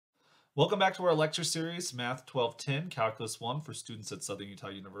Welcome back to our lecture series, Math 1210, Calculus 1 for students at Southern Utah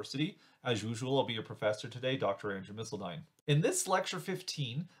University. As usual, I'll be your professor today, Dr. Andrew Misseldine. In this lecture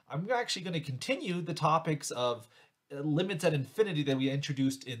 15, I'm actually going to continue the topics of limits at infinity that we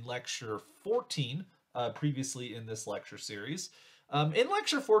introduced in lecture 14 previously in this lecture series. In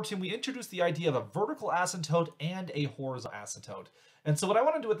lecture 14, we introduced the idea of a vertical asymptote and a horizontal asymptote. And so what I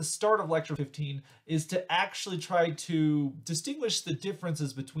want to do at the start of lecture 15 is to actually try to distinguish the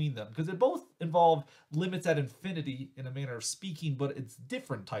differences between them, because they both involve limits at infinity in a manner of speaking, but it's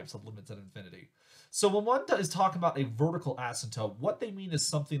different types of limits at infinity. So when one is talking about a vertical asymptote, what they mean is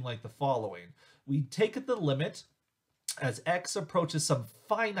something like the following. We take the limit as x approaches some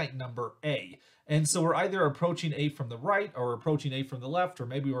finite number a. And so we're either approaching a from the right or approaching a from the left, or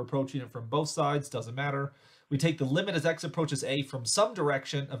maybe we're approaching it from both sides, doesn't matter. We take the limit as x approaches a from some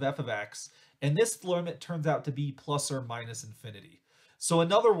direction of f of x, and this limit turns out to be plus or minus infinity. So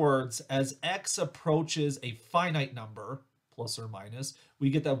in other words, as x approaches a finite number, plus or minus, we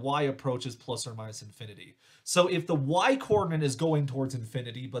get that y approaches plus or minus infinity. So if the y coordinate is going towards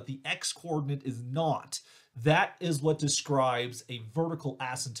infinity, but the x coordinate is not, that is what describes a vertical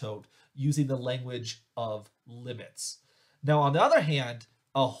asymptote using the language of limits. Now, on the other hand,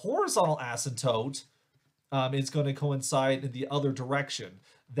 a horizontal asymptote is going to coincide in the other direction.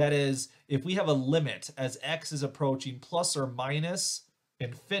 That is, if we have a limit as x is approaching plus or minus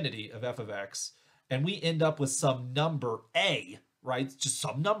infinity of f of x, and we end up with some number a, right? Just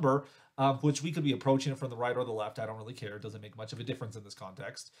some number, which we could be approaching it from the right or the left. I don't really care. It doesn't make much of a difference in this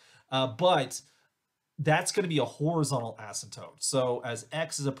context. But that's going to be a horizontal asymptote. So as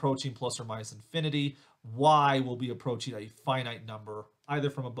x is approaching plus or minus infinity, y will be approaching a finite number, either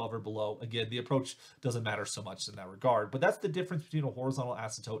from above or below. Again, the approach doesn't matter so much in that regard, but that's the difference between a horizontal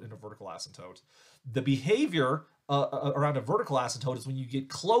asymptote and a vertical asymptote. The behavior around a vertical asymptote is when you get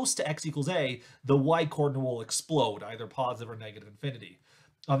close to x equals a, the y coordinate will explode, either positive or negative infinity.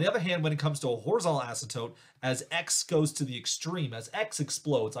 On the other hand, when it comes to a horizontal asymptote, as x goes to the extreme, as x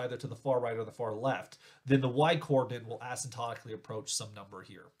explodes either to the far right or the far left, then the y coordinate will asymptotically approach some number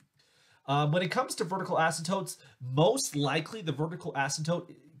here. When it comes to vertical asymptotes, most likely the vertical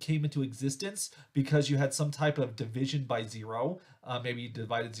asymptote came into existence because you had some type of division by zero. Maybe you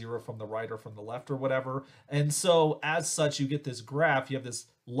divided zero from the right or from the left or whatever. And so as such, you get this graph, you have this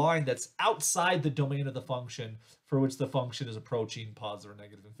line that's outside the domain of the function for which the function is approaching positive or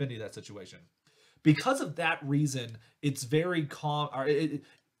negative infinity, that situation. Because of that reason, it's very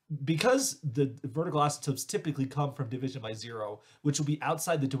because the vertical asymptotes typically come from division by zero, which will be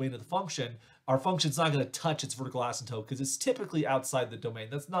outside the domain of the function, our function's not going to touch its vertical asymptote because it's typically outside the domain.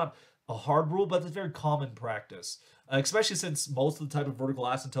 That's not a hard rule, but it's very common practice, especially since most of the type of vertical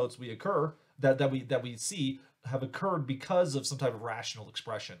asymptotes that we see have occurred because of some type of rational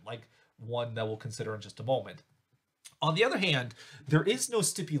expression, like one that we'll consider in just a moment. On the other hand, there is no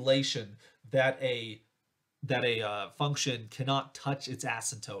stipulation that a function cannot touch its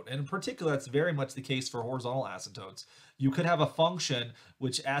asymptote. And in particular, that's very much the case for horizontal asymptotes. You could have a function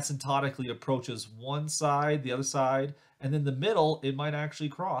which asymptotically approaches one side, the other side, and then the middle, it might actually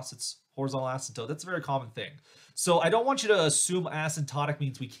cross its horizontal asymptote. That's a very common thing. So I don't want you to assume asymptotic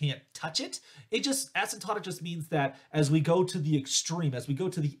means we can't touch it. Asymptotic just means that as we go to the extreme, as we go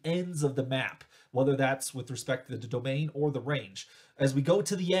to the ends of the map, whether that's with respect to the domain or the range, as we go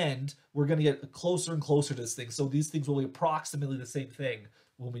to the end, we're going to get closer and closer to this thing. So these things will be approximately the same thing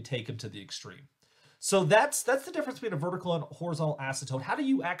when we take them to the extreme. So that's the difference between a vertical and horizontal asymptote. How do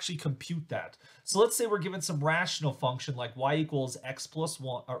you actually compute that? So let's say we're given some rational function like y equals x plus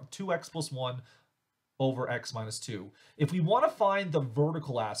 1 or 2x plus 1 over x minus 2. If we want to find the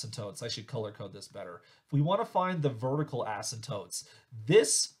vertical asymptotes, I should color code this better. If we want to find the vertical asymptotes,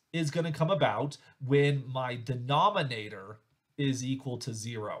 this is going to come about when my denominator is equal to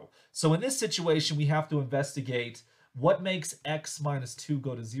 0. So in this situation, we have to investigate what makes x minus 2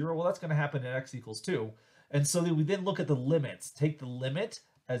 go to 0. Well, that's going to happen at x equals 2. And so we then look at the limits. Take the limit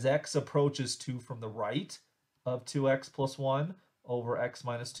as x approaches 2 from the right of 2x plus 1 over x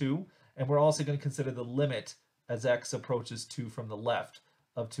minus 2. And we're also going to consider the limit as x approaches 2 from the left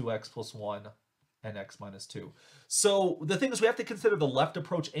of 2x plus 1 and x minus 2. So the thing is, we have to consider the left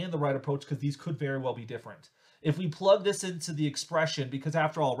approach and the right approach because these could very well be different. If we plug this into the expression, because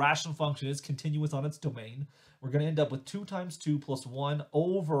after all, rational function is continuous on its domain, we're going to end up with 2 times 2 plus 1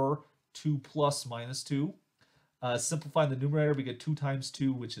 over 2 plus minus 2. Simplifying the numerator, we get 2 times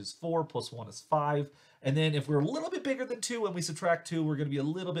 2, which is 4, plus 1 is 5. And then if we're a little bit bigger than 2 and we subtract 2, we're going to be a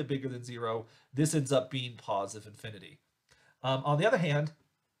little bit bigger than 0. This ends up being positive infinity. On the other hand,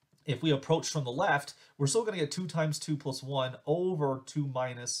 if we approach from the left, we're still going to get 2 times 2 plus 1 over 2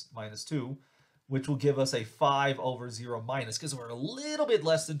 minus 2, which will give us a 5 over 0 minus, because we're a little bit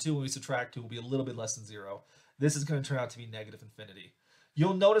less than 2 when we subtract 2, will be a little bit less than 0. This is going to turn out to be negative infinity.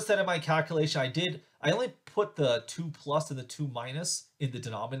 You'll notice that in my calculation, I only put the 2 plus and the 2 minus in the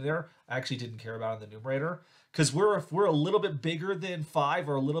denominator. I actually didn't care about it in the numerator, because if we're a little bit bigger than 5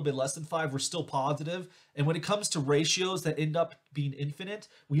 or a little bit less than 5, we're still positive. And when it comes to ratios that end up being infinite,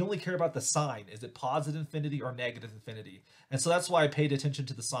 we only care about the sign. Is it positive infinity or negative infinity? And so that's why I paid attention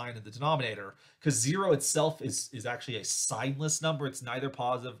to the sign in the denominator, because 0 itself is actually a signless number. It's neither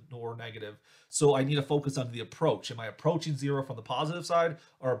positive nor negative. So I need to focus on the approach. Am I approaching 0 from the positive side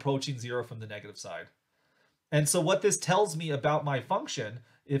or approaching 0 from the negative side? And so what this tells me about my function,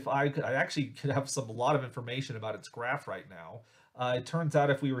 if I actually could have a lot of information about its graph right now. It turns out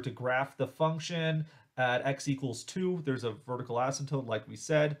if we were to graph the function at x equals 2, there's a vertical asymptote like we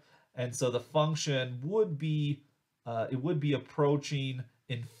said. And so the function would be, approaching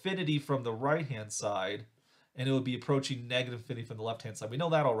infinity from the right-hand side, and it would be approaching negative infinity from the left-hand side. We know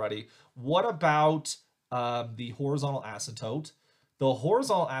that already. What about the horizontal asymptote? The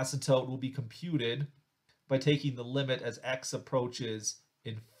horizontal asymptote will be computed by taking the limit as x approaches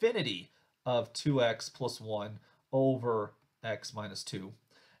infinity of 2x plus 1 over x minus 2.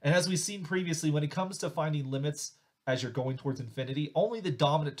 And as we've seen previously, when it comes to finding limits as you're going towards infinity, only the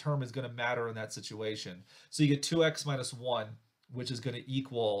dominant term is going to matter in that situation. So you get 2x minus 1, which is going to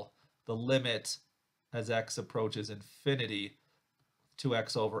equal the limit as x approaches infinity,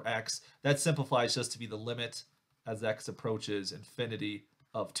 2x over x. That simplifies just to be the limit as x approaches infinity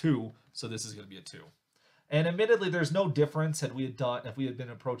of 2. So this is going to be a 2. And admittedly, there's no difference if we had been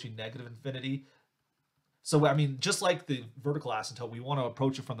approaching negative infinity. So, I mean, just like the vertical asymptote, we want to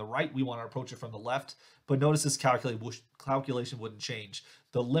approach it from the right, we want to approach it from the left. But notice this calculation wouldn't change.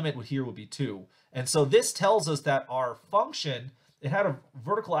 The limit here would be 2. And so this tells us that our function, it had a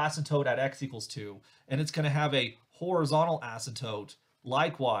vertical asymptote at x equals 2, and it's going to have a horizontal asymptote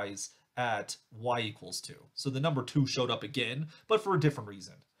likewise at y equals 2. So the number 2 showed up again, but for a different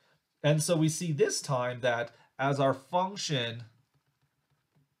reason. And so we see this time that as our function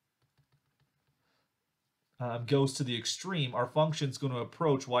goes to the extreme, our function is going to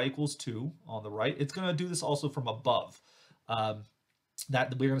approach y equals 2 on the right. It's going to do this also from above.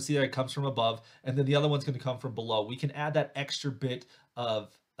 That we're going to see that it comes from above, and then the other one's going to come from below. We can add that extra bit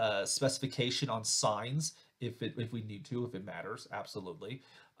of specification on signs if we need to, if it matters, absolutely.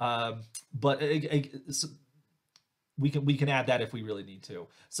 But we can add that if we really need to.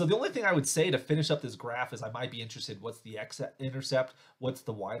 So the only thing I would say to finish up this graph is I might be interested, what's the x-intercept? What's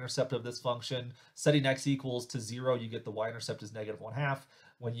the y-intercept of this function? Setting x equals to 0, you get the y-intercept is negative 1/2.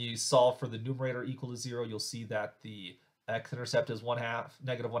 When you solve for the numerator equal to 0, you'll see that the x-intercept is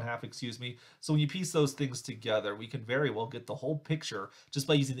negative 1/2, excuse me. So when you piece those things together, we can very well get the whole picture just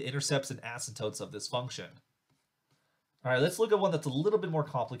by using the intercepts and asymptotes of this function. All right, let's look at one that's a little bit more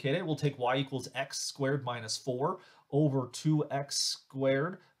complicated. We'll take y equals x squared minus 4 over 2x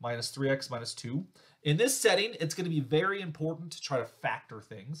squared minus 3x minus 2. In this setting, it's going to be very important to try to factor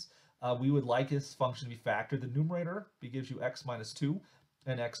things. We would like this function to be factored. The numerator gives you x minus 2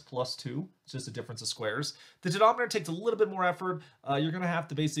 and x plus 2. It's just a difference of squares. The denominator takes a little bit more effort. You're going to have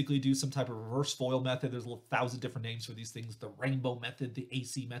to basically do some type of reverse FOIL method. There's 1,000 different names for these things. The rainbow method, the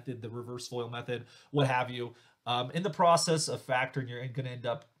AC method, the reverse FOIL method, what have you. In the process of factoring, you're going to end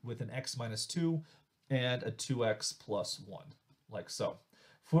up with an x minus 2 and a 2x plus 1, like so.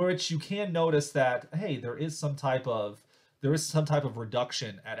 For which you can notice that, hey, there is some type of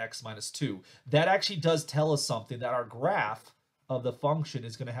reduction at x minus 2. That actually does tell us something, that our graph of the function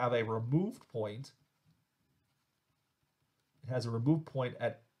is going to have a removed point. It has a removed point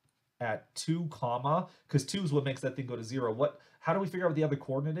at 2 comma, because 2 is what makes that thing go to 0. How do we figure out what the other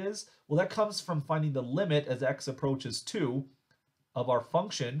coordinate is? Well, that comes from finding the limit as x approaches 2 of our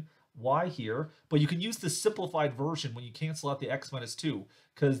function y here, but you can use the simplified version when you cancel out the x minus 2,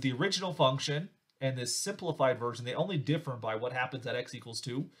 because the original function and this simplified version, they only differ by what happens at x equals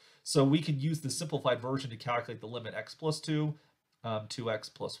 2. So we can use the simplified version to calculate the limit x plus 2,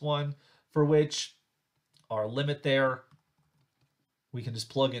 2x plus 1, for which our limit there, we can just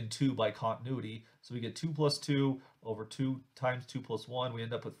plug in 2 by continuity. So we get 2 plus 2 over 2 times 2 plus 1. We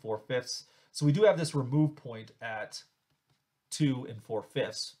end up with 4/5. So we do have this remove point at 2 and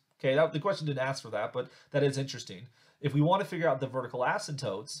 4/5. Okay, the question didn't ask for that, but that is interesting. If we want to figure out the vertical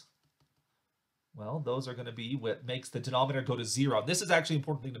asymptotes, Well, those are going to be what makes the denominator go to 0. This is actually an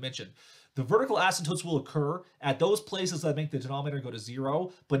important thing to mention. The vertical asymptotes will occur at those places that make the denominator go to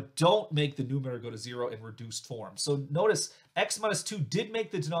 0, but don't make the numerator go to 0 in reduced form. So notice x minus 2 did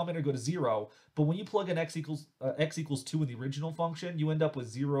make the denominator go to 0, but when you plug in x equals 2 in the original function, you end up with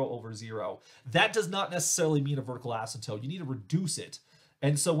 0 over 0. That does not necessarily mean a vertical asymptote. You need to reduce it.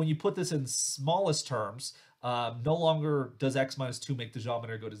 And so when you put this in smallest terms, no longer does x minus 2 make the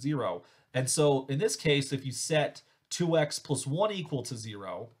denominator go to 0. And so in this case, if you set 2x plus 1 equal to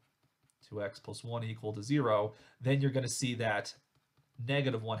 0, 2x plus 1 equal to 0, then you're going to see that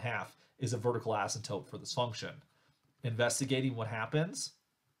negative 1/2 is a vertical asymptote for this function. Investigating what happens.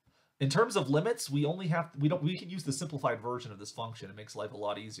 In terms of limits, we can use the simplified version of this function. It makes life a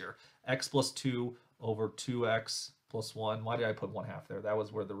lot easier. X plus 2 over 2x plus 1. Why did I put 1/2 there? That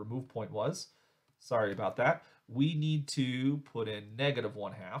was where the remove point was. Sorry about that. We need to put in negative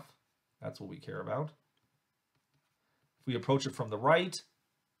 1/2. That's what we care about. If we approach it from the right,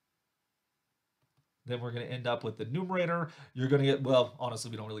 then we're going to end up with the numerator. You're going to get, well,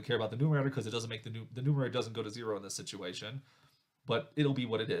 honestly, we don't really care about the numerator because it doesn't make the numerator doesn't go to 0 in this situation, but it'll be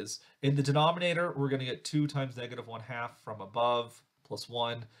what it is. In the denominator, we're going to get 2 times negative 1/2 from above plus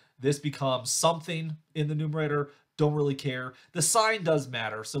 1. This becomes something in the numerator. Don't really care. The sign does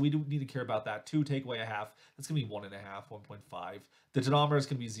matter, so we do need to care about that. 2 take away 1/2. That's going to be 1.5, 1.5. The denominator is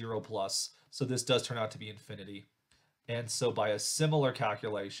going to be 0 plus, so this does turn out to be infinity. And so by a similar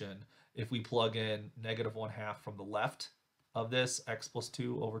calculation, if we plug in negative 1/2 from the left of this, x plus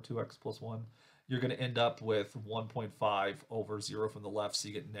 2 over 2x plus 1, you're going to end up with 1.5 over 0 from the left, so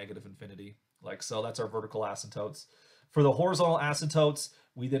you get negative infinity. Like so, that's our vertical asymptotes. For the horizontal asymptotes,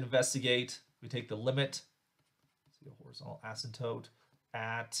 we then investigate, we take the limit, see a horizontal asymptote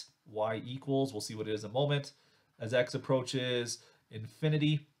at y equals, we'll see what it is in a moment, as x approaches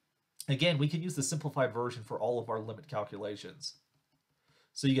infinity. Again, we can use the simplified version for all of our limit calculations.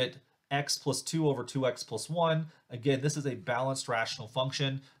 So you get x plus 2 over 2x plus 1. Again, this is a balanced rational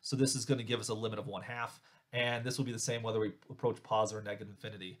function, so this is going to give us a limit of 1/2, and this will be the same whether we approach positive or negative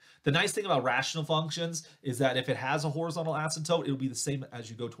infinity. The nice thing about rational functions is that if it has a horizontal asymptote, it will be the same as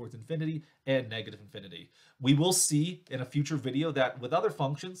you go towards infinity and negative infinity. We will see in a future video that with other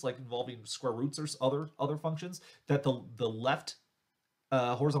functions, like involving square roots or other functions, that the left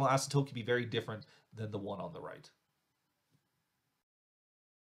horizontal asymptote can be very different than the one on the right.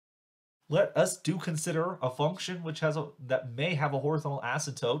 Let us consider a function that may have a horizontal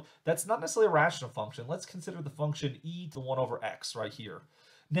asymptote that's not necessarily a rational function. Let's consider the function e to the 1 over x right here.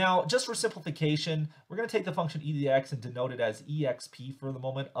 Now, just for simplification, we're going to take the function e to the x and denote it as exp for the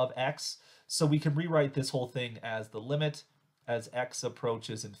moment of x. So we can rewrite this whole thing as the limit as x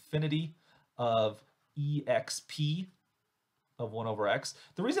approaches infinity of exp of 1 over x.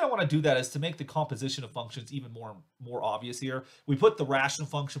 The reason I want to do that is to make the composition of functions even more obvious here. We put the rational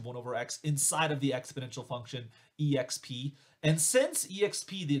function 1 over x inside of the exponential function exp. And since exp,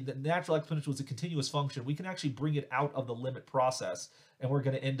 the natural exponential, is a continuous function, we can actually bring it out of the limit process. And we're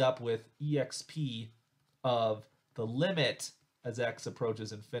going to end up with exp of the limit as x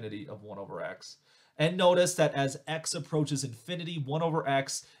approaches infinity of 1 over x. And notice that as x approaches infinity, 1 over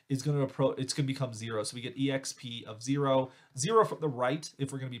x is going to become 0. So we get exp of 0. 0 from the right,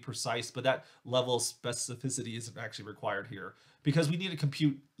 if we're going to be precise, but that level of specificity isn't actually required here because we need to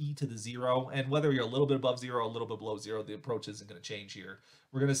compute e to the 0. And whether you're a little bit above 0 or a little bit below 0, the approach isn't going to change here.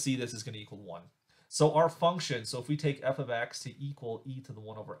 We're going to see this is going to equal 1. So our function, so if we take f of x to equal e to the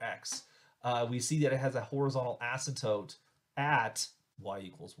 1 over x, we see that it has a horizontal asymptote at y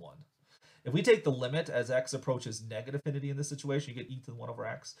equals 1. If we take the limit as x approaches negative infinity in this situation, you get e to the 1 over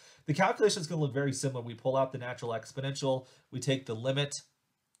x. The calculation is going to look very similar. We pull out the natural exponential. We take the limit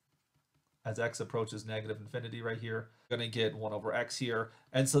as x approaches negative infinity right here. We're going to get 1 over x here.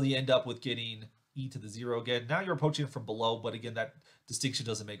 And so you end up with getting e to the 0 again. Now you're approaching it from below, but again, that distinction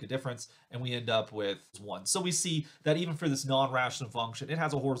doesn't make a difference. And we end up with 1. So we see that even for this non-rational function, it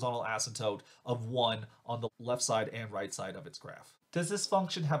has a horizontal asymptote of 1 on the left side and right side of its graph. Does this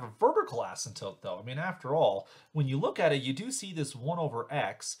function have a vertical asymptote, though? I mean, after all, when you look at it, you do see this 1 over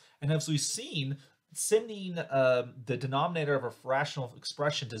x. And as we've seen, sending the denominator of a rational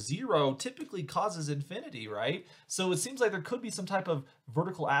expression to 0 typically causes infinity, right? So it seems like there could be some type of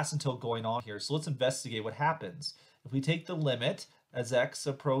vertical asymptote going on here. So let's investigate what happens. If we take the limit as x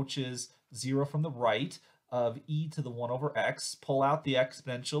approaches 0 from the right of e to the 1 over x, pull out the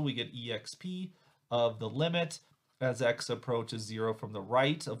exponential, we get exp of the limit as x approaches 0 from the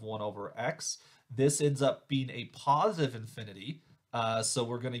right of 1 over x. This ends up being a positive infinity. So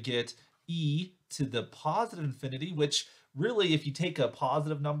we're going to get e to the positive infinity, which really, if you take a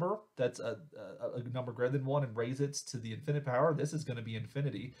positive number that's a number greater than 1 and raise it to the infinite power, this is going to be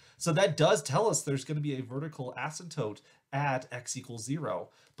infinity. So that does tell us there's going to be a vertical asymptote at x equals 0.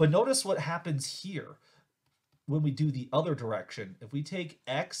 But notice what happens here when we do the other direction. If we take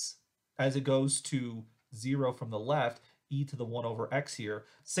x as it goes to 0 from the left, e to the 1 over x here,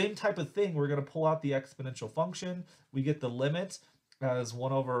 same type of thing. We're going to pull out the exponential function. We get the limit as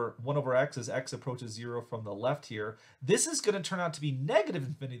 1 over x as x approaches 0 from the left here. This is going to turn out to be negative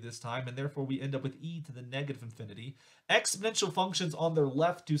infinity this time, and therefore we end up with e to the negative infinity. Exponential functions on their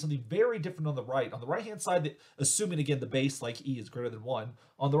left do something very different on the right. On the right-hand side, assuming, again, the base, like e, is greater than 1,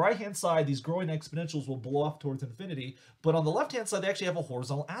 on the right-hand side, these growing exponentials will blow off towards infinity, but on the left-hand side, they actually have a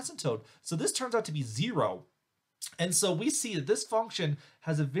horizontal asymptote. So this turns out to be 0. And so we see that this function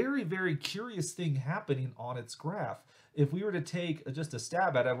has a very, very curious thing happening on its graph. If we were to take just a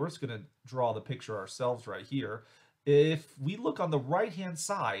stab at it, we're just going to draw the picture ourselves right here. If we look on the right-hand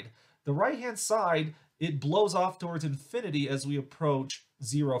side, it blows off towards infinity as we approach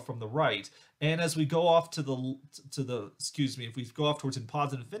 0 from the right. And as we go off if we go off towards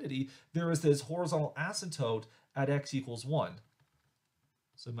positive infinity, there is this horizontal asymptote at x equals 1.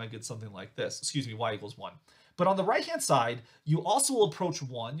 So we might get something like this, y equals 1. But on the right-hand side, you also will approach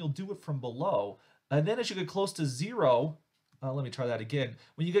 1. You'll do it from below. And then as you get close to 0, let me try that again.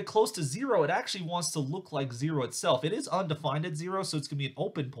 When you get close to 0, it actually wants to look like 0 itself. It is undefined at 0, so it's going to be an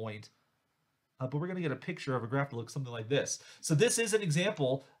open point. But we're going to get a picture of a graph that looks something like this. So this is an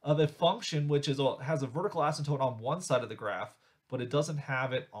example of a function which has a vertical asymptote on one side of the graph, but it doesn't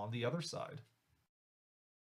have it on the other side.